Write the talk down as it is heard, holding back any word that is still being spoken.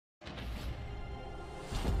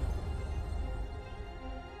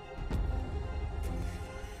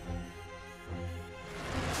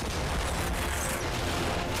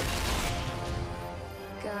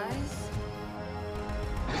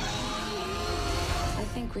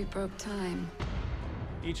think we broke time.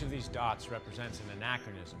 Each of these dots represents an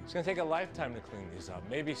anachronism. It's gonna take a lifetime to clean these up,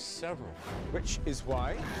 maybe several. Which is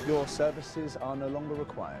why your services are no longer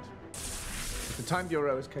required. The Time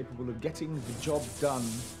Bureau is capable of getting the job done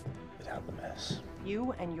without the mess.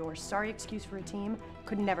 You and your sorry excuse for a team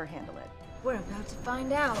could never handle it. We're about to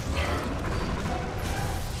find out.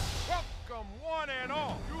 Welcome, one and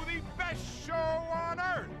all, to the best show on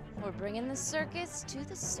earth! We're bringing the circus to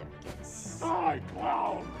the circus. Die,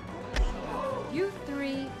 clown! You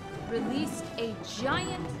three released a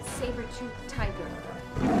giant saber-toothed tiger.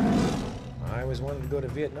 I always wanted to go to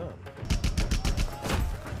Vietnam.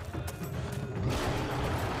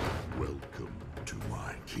 Welcome to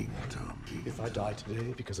my kingdom. If I die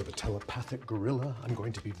today because of a telepathic gorilla, I'm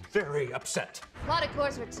going to be very upset. Plot a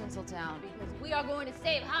course for Tinseltown, because we are going to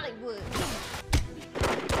save Hollywood.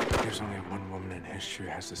 There's only one woman in history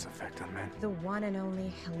who has this effect on men. The one and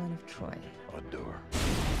only Helen of Troy. Adore.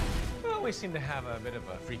 We always seem to have a bit of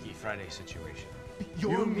a Freaky Friday situation.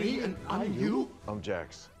 You're me and I'm you? I'm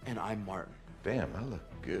Jax. And I'm Martin. Damn, I look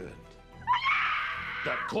good.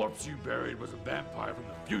 That corpse you buried was a vampire from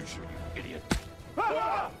the future, you idiot.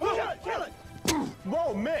 Kill it!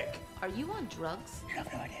 Whoa, Mick! Are you on drugs? You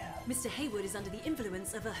have no idea. Mr. Haywood is under the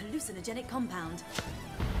influence of a hallucinogenic compound.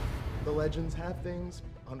 The legends have things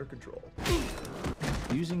under control.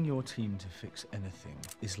 Using your team to fix anything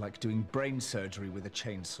is like doing brain surgery with a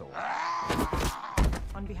chainsaw.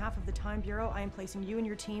 On behalf of the Time Bureau, I am placing you and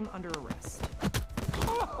your team under arrest.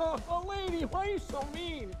 Oh, lady, why are you so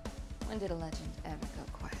mean? When did a legend ever go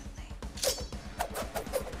quietly?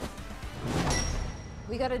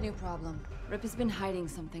 We got a new problem. Rip has been hiding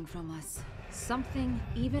something from us. Something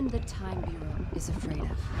even the Time Bureau is afraid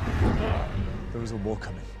of. There is a war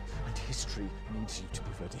coming, and history needs you to be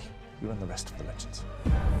ready. You and the rest of the legends.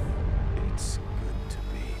 It's good to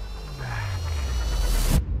be back.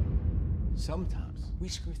 Sometimes we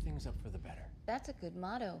screw things up for the better. That's a good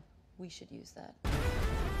motto. We should use that.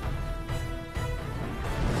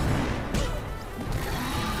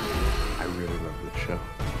 I really love this show.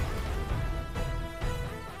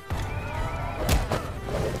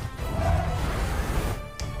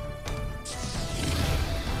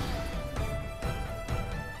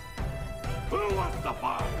 Who wants the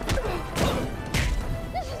fire?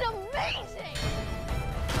 This is amazing!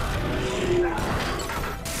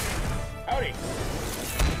 Howdy!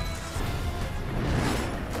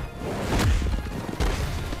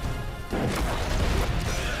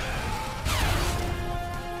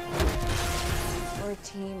 We're a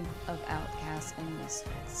team of outcasts and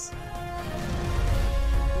misfits.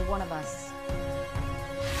 You're one of us.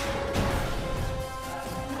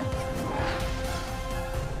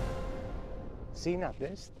 See, now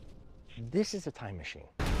this is a time machine.